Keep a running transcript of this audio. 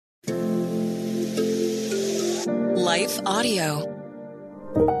Life Audio.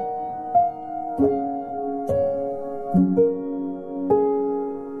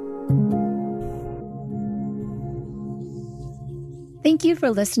 Thank you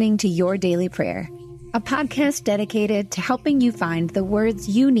for listening to Your Daily Prayer, a podcast dedicated to helping you find the words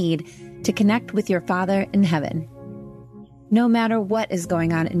you need to connect with your Father in heaven. No matter what is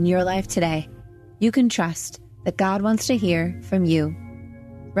going on in your life today, you can trust that God wants to hear from you.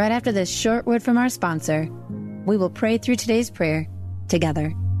 Right after this short word from our sponsor, we will pray through today's prayer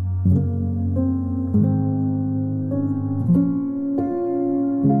together.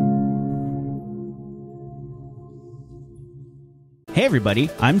 Hey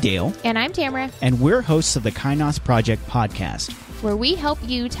everybody, I'm Dale. And I'm Tamara. And we're hosts of the Kainos Project podcast, where we help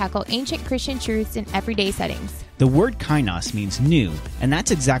you tackle ancient Christian truths in everyday settings. The word Kainos means new, and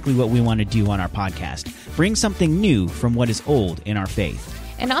that's exactly what we want to do on our podcast. Bring something new from what is old in our faith.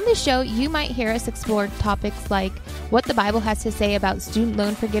 And on this show, you might hear us explore topics like what the Bible has to say about student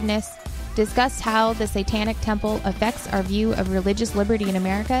loan forgiveness, discuss how the Satanic Temple affects our view of religious liberty in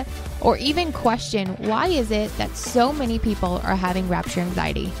America, or even question why is it that so many people are having rapture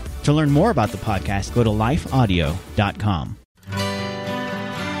anxiety. To learn more about the podcast, go to lifeaudio.com.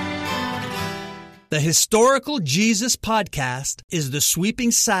 The Historical Jesus Podcast is the sweeping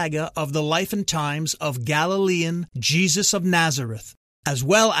saga of the life and times of Galilean Jesus of Nazareth, as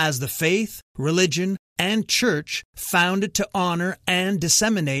well as the faith, religion, and church founded to honor and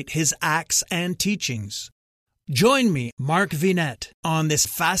disseminate his acts and teachings. Join me, Mark Vinette, on this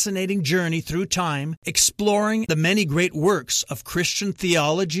fascinating journey through time, exploring the many great works of Christian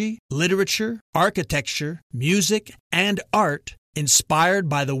theology, literature, architecture, music, and art inspired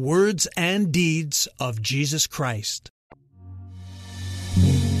by the words and deeds of Jesus Christ.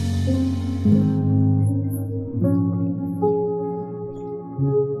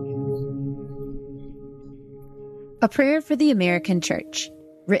 A Prayer for the American Church,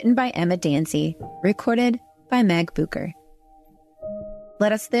 written by Emma Danzey, recorded by Meg Bucher.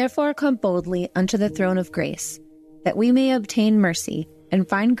 Let us therefore come boldly unto the throne of grace, that we may obtain mercy and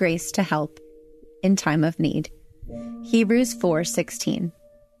find grace to help in time of need. Hebrews 4:16.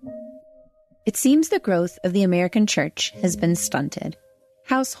 It seems the growth of the American church has been stunted.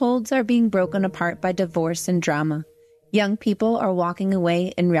 Households are being broken apart by divorce and drama. Young people are walking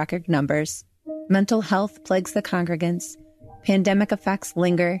away in record numbers. Mental health plagues the congregants. Pandemic effects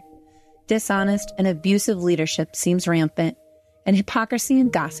linger. Dishonest and abusive leadership seems rampant, and hypocrisy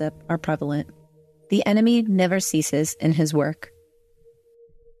and gossip are prevalent. The enemy never ceases in his work.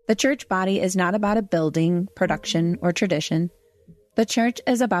 The church body is not about a building, production, or tradition. The church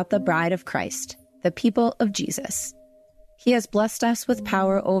is about the bride of Christ, the people of Jesus. He has blessed us with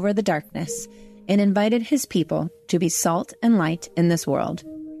power over the darkness and invited his people to be salt and light in this world.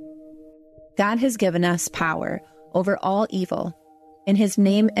 God has given us power over all evil in his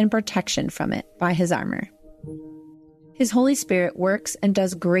name and protection from it by his armor. His Holy Spirit works and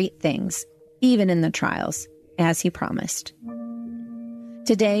does great things, even in the trials, as he promised.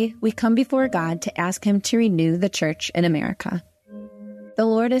 Today, we come before God to ask him to renew the church in America. The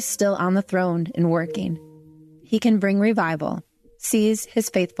Lord is still on the throne and working. He can bring revival, sees his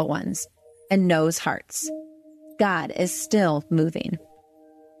faithful ones, and knows hearts. God is still moving.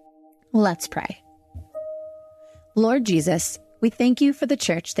 Let's pray. Lord Jesus, we thank you for the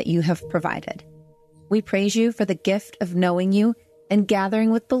church that you have provided. We praise you for the gift of knowing you and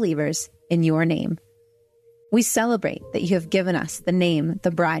gathering with believers in your name. We celebrate that you have given us the name,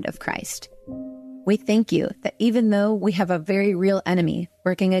 the Bride of Christ. We thank you that even though we have a very real enemy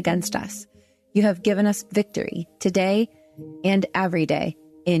working against us, you have given us victory today and every day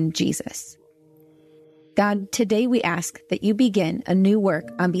in Jesus. God, today we ask that you begin a new work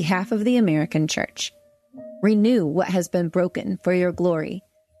on behalf of the American church. Renew what has been broken for your glory,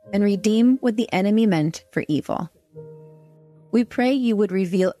 and redeem what the enemy meant for evil. We pray you would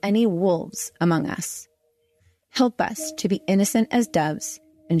reveal any wolves among us. Help us to be innocent as doves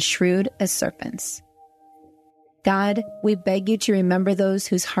and shrewd as serpents. God, we beg you to remember those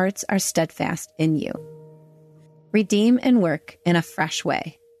whose hearts are steadfast in you. Redeem and work in a fresh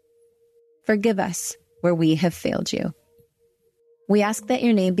way. Forgive us where we have failed you. We ask that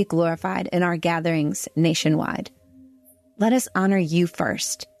your name be glorified in our gatherings nationwide. Let us honor you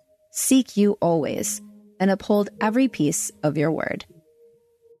first, seek you always, and uphold every piece of your word.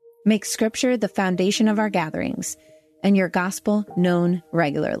 Make Scripture the foundation of our gatherings and your gospel known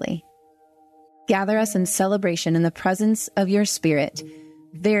regularly. Gather us in celebration in the presence of your Spirit,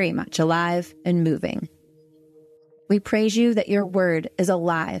 very much alive and moving. We praise you that your word is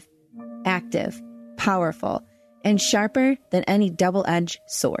alive, active, powerful, and sharper than any double-edged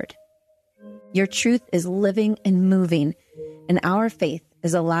sword. Your truth is living and moving, and our faith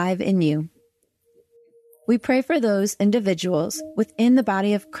is alive in you. We pray for those individuals within the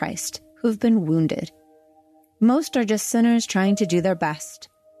body of Christ who have been wounded. Most are just sinners trying to do their best.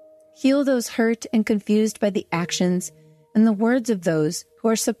 Heal those hurt and confused by the actions and the words of those who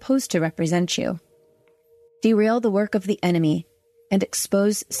are supposed to represent you. Derail the work of the enemy and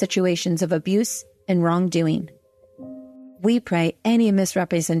expose situations of abuse and wrongdoing. We pray any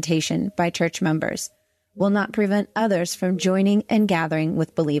misrepresentation by church members will not prevent others from joining and gathering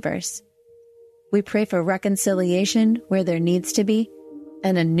with believers. We pray for reconciliation where there needs to be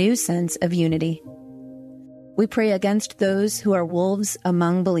and a new sense of unity. We pray against those who are wolves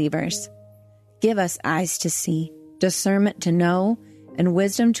among believers. Give us eyes to see, discernment to know, and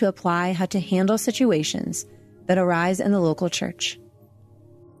wisdom to apply how to handle situations that arise in the local church.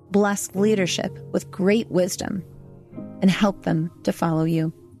 Bless leadership with great wisdom and help them to follow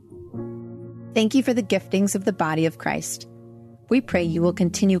you. Thank you for the giftings of the body of Christ. We pray you will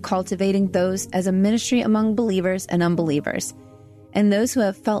continue cultivating those as a ministry among believers and unbelievers, and those who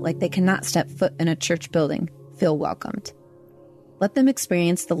have felt like they cannot step foot in a church building feel welcomed. Let them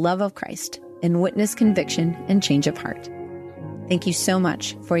experience the love of Christ and witness conviction and change of heart. Thank you so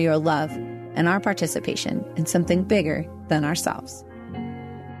much for your love and our participation in something bigger than ourselves.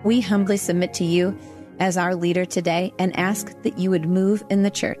 We humbly submit to you as our leader today and ask that you would move in the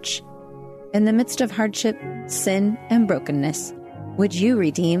church. In the midst of hardship, sin, and brokenness, would you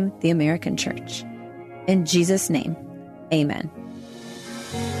redeem the American church? In Jesus' name, amen.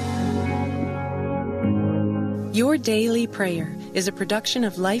 Your Daily Prayer is a production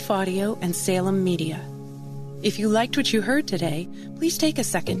of Life Audio and Salem Media. If you liked what you heard today, please take a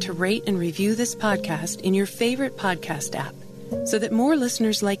second to rate and review this podcast in your favorite podcast app so that more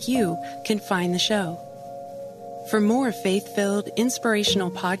listeners like you can find the show. For more faith-filled,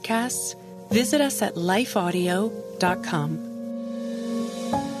 inspirational podcasts, visit us at lifeaudio.com.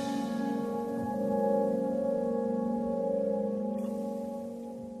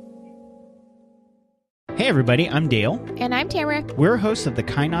 Hey everybody, I'm Dale. And I'm Tamara, We're hosts of the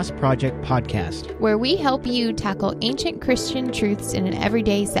Kainos Project podcast. where we help you tackle ancient Christian truths in an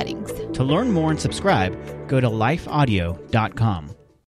everyday settings. To learn more and subscribe, go to lifeaudio.com.